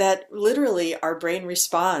 and that literally our brain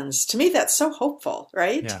responds. To me, that's so hopeful,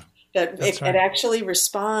 right? Yeah. That it actually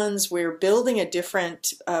responds. We're building a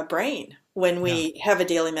different brain when we have a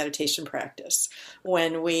daily meditation practice,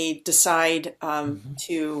 when we decide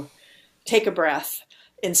to take a breath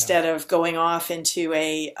instead of going off into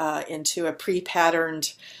a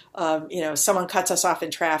pre-patterned, someone cuts us off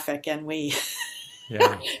in traffic and we,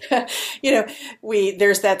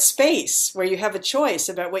 there's that space where you have a choice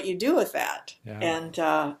about what you do with that. Yeah.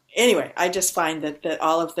 And anyway, I just find that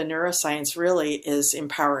all of the neuroscience really is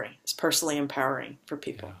empowering. It's personally empowering for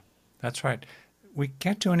people. Yeah, that's right. We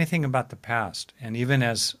can't do anything about the past. And even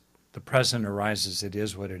as the present arises, it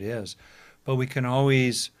is what it is. But we can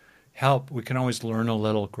always help. We can always learn a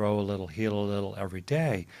little, grow a little, heal a little every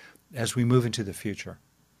day as we move into the future.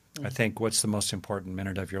 Mm-hmm. I think what's the most important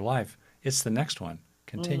minute of your life? It's the next one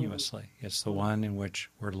continuously. Mm-hmm. It's the one in which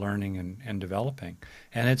we're learning and developing.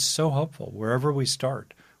 And it's so hopeful. Wherever we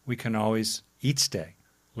start, we can always, each day,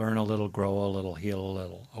 learn a little, grow a little, heal a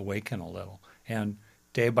little, awaken a little. And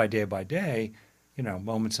day by day by day,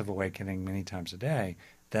 moments of awakening many times a day,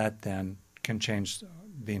 that then can change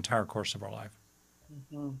the entire course of our life.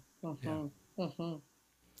 Mm-hmm. Mm-hmm. Yeah. Mm-hmm.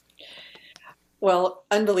 Well,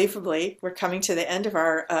 unbelievably, we're coming to the end of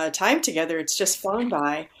our time together. It's just flown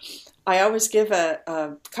by. I always give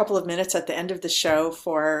a couple of minutes at the end of the show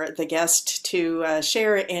for the guest to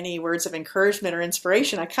share any words of encouragement or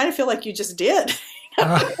inspiration. I kind of feel like you just did.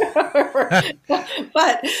 But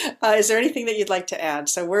is there anything that you'd like to add?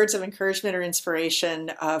 So, words of encouragement or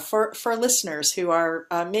inspiration for listeners who are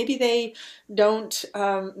maybe they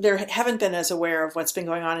haven't been as aware of what's been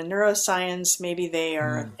going on in neuroscience. Maybe they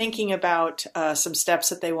are thinking about some steps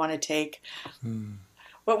that they want to take.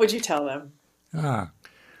 What would you tell them?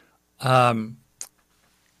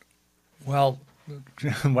 Well,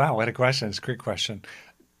 wow, what a question. It's a great question.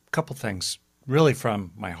 A couple things, really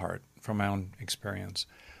from my heart, from my own experience.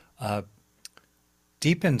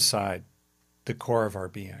 Deep inside the core of our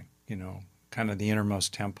being, kind of the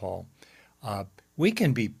innermost temple, we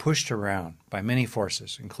can be pushed around by many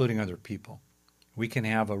forces, including other people. We can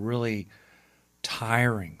have a really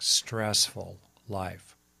tiring, stressful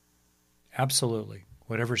life. Absolutely.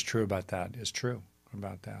 Whatever's true about that is true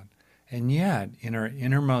about that. And yet, in our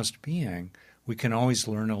innermost being, we can always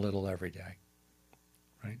learn a little every day,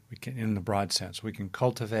 right? We can, in the broad sense, we can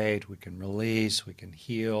cultivate, we can release, we can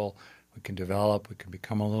heal, we can develop, we can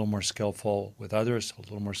become a little more skillful with others, a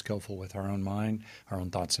little more skillful with our own mind, our own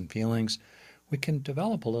thoughts and feelings. We can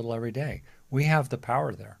develop a little every day. We have the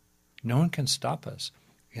power there. No one can stop us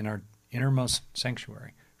in our innermost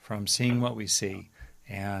sanctuary from seeing what we see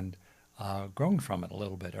and growing from it a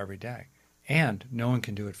little bit every day. And no one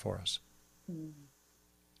can do it for us.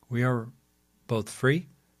 We are both free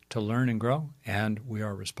to learn and grow, and we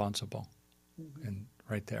are responsible. And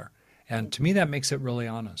right there. And to me, that makes it really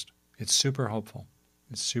honest. It's super hopeful.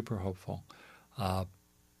 It's super hopeful.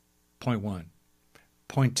 Point one.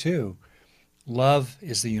 Point two, love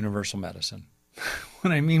is the universal medicine.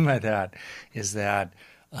 What I mean by that is that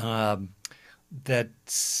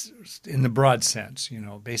that's in the broad sense,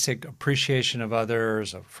 basic appreciation of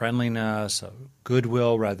others, of friendliness, of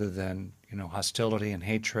goodwill rather than, hostility and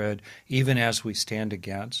hatred, even as we stand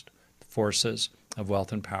against forces of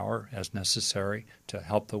wealth and power as necessary to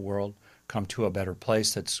help the world come to a better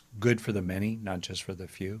place that's good for the many, not just for the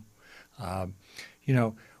few.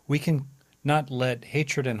 We can not let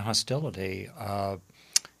hatred and hostility,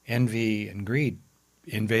 envy and greed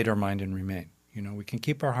invade our mind and remain. We can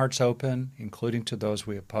keep our hearts open, including to those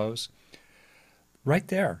we oppose. Right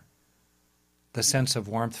there, the sense of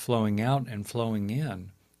warmth flowing out and flowing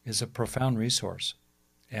in is a profound resource.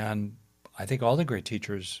 And I think all the great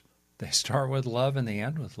teachers, they start with love and they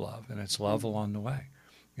end with love, and it's love along the way.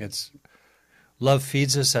 It's love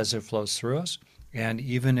feeds us as it flows through us, and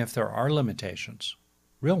even if there are limitations,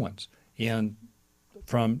 real ones, in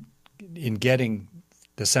getting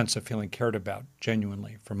the sense of feeling cared about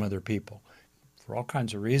genuinely from other people, for all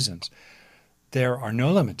kinds of reasons, there are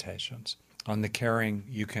no limitations on the caring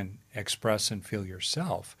you can express and feel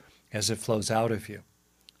yourself as it flows out of you.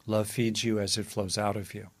 Love feeds you as it flows out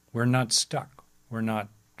of you. We're not stuck. We're not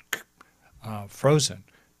frozen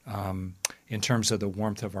in terms of the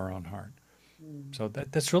warmth of our own heart. So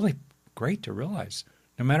that's really great to realize.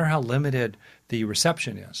 No matter how limited the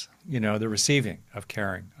reception is, the receiving of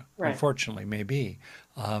caring, unfortunately, may be,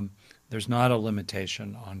 there's not a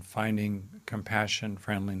limitation on finding compassion,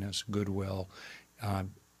 friendliness, goodwill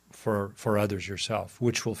for others yourself,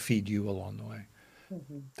 which will feed you along the way.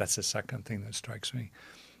 That's the second thing that strikes me.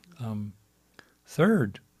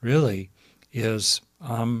 Third, really, is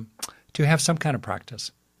to have some kind of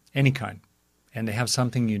practice, any kind, and to have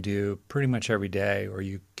something you do pretty much every day or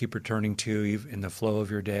you keep returning to in the flow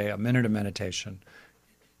of your day, a minute of meditation,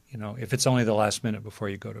 if it's only the last minute before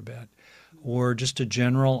you go to bed, or just a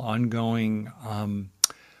general ongoing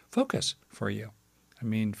focus for you. I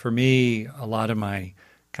mean, for me, a lot of my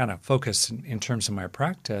kind of focus in terms of my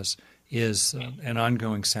practice is an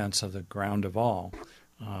ongoing sense of the ground of all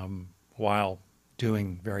while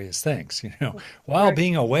doing various things, while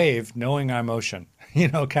being a wave, knowing I'm ocean,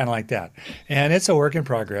 kind of like that. And it's a work in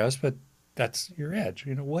progress, but that's your edge.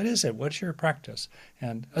 What is it? What's your practice?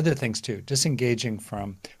 And other things too, disengaging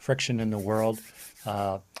from friction in the world.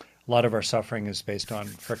 A lot of our suffering is based on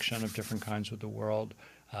friction of different kinds with the world.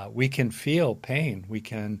 We can feel pain. We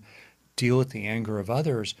can deal with the anger of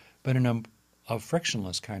others, but in a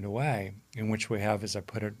frictionless kind of way, in which we have, as I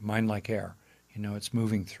put it, mind like air. It's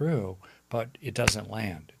moving through, but it doesn't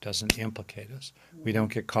land. It doesn't implicate us. We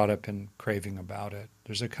don't get caught up in craving about it.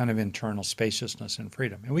 There's a kind of internal spaciousness and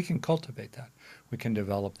freedom, and we can cultivate that. We can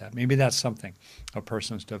develop that. Maybe that's something a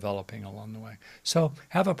person's developing along the way. So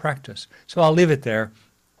have a practice. So I'll leave it there.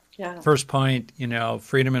 Yeah. First point,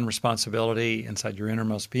 freedom and responsibility inside your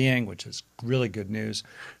innermost being, which is really good news.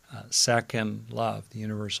 Second, love, the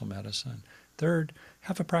universal medicine. Third,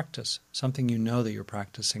 have a practice, something that you're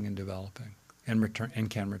practicing and developing. and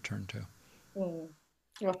can return to. Mm.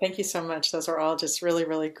 Well, thank you so much. Those are all just really,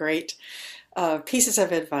 really great pieces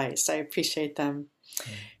of advice. I appreciate them.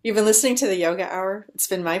 You've been listening to the Yoga Hour. It's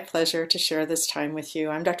been my pleasure to share this time with you.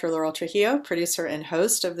 I'm Dr. Laurel Trujillo, producer and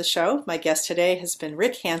host of the show. My guest today has been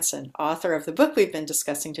Rick Hanson, author of the book we've been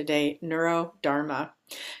discussing today, Neurodharma.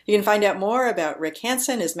 You can find out more about Rick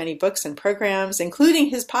Hanson, his many books and programs, including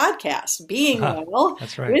his podcast, Being Well,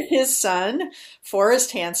 That's right. with his son,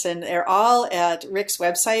 Forrest Hanson. They're all at Rick's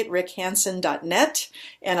website, rickhanson.net,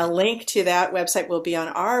 and a link to that website will be on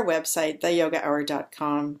our website,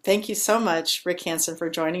 theyogahour.com. Thank you so much, Rick Hanson, for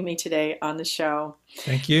joining me today on the show.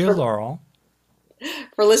 Thank you, Laurel.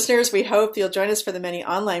 For listeners, we hope you'll join us for the many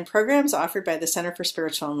online programs offered by the Center for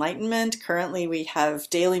Spiritual Enlightenment. Currently, we have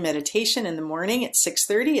daily meditation in the morning at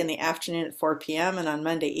 6:30, in the afternoon at 4 p.m., and on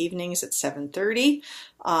Monday evenings at 7:30.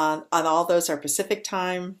 On all those are Pacific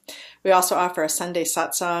time. We also offer a Sunday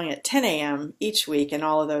satsang at 10 a.m. each week, and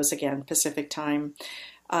all of those, again, Pacific time.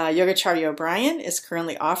 Yogacharya O'Brien is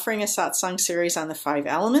currently offering a satsang series on the 5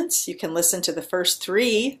 elements. You can listen to the first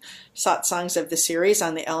 3 satsangs of the series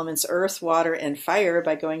on the elements earth, water, and fire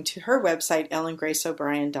by going to her website,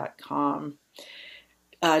 ellengraceobrien.com.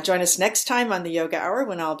 Join us next time on the Yoga Hour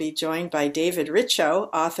when I'll be joined by David Richo,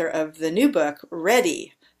 author of the new book,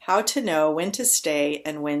 Ready: How to Know When to Stay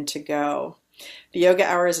and When to Go. The Yoga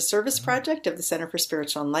Hour is a service project of the Center for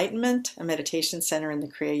Spiritual Enlightenment, a meditation center in the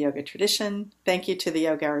Kriya Yoga tradition. Thank you to the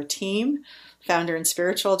Yoga Hour team, founder and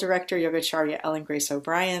spiritual director Yogacharya Ellen Grace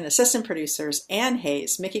O'Brien, assistant producers Ann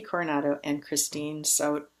Hayes, Mickey Coronado, and Christine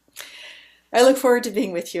Sote. I look forward to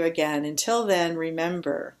being with you again. Until then,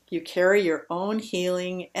 remember, you carry your own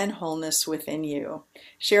healing and wholeness within you.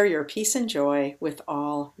 Share your peace and joy with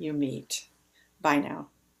all you meet. Bye now.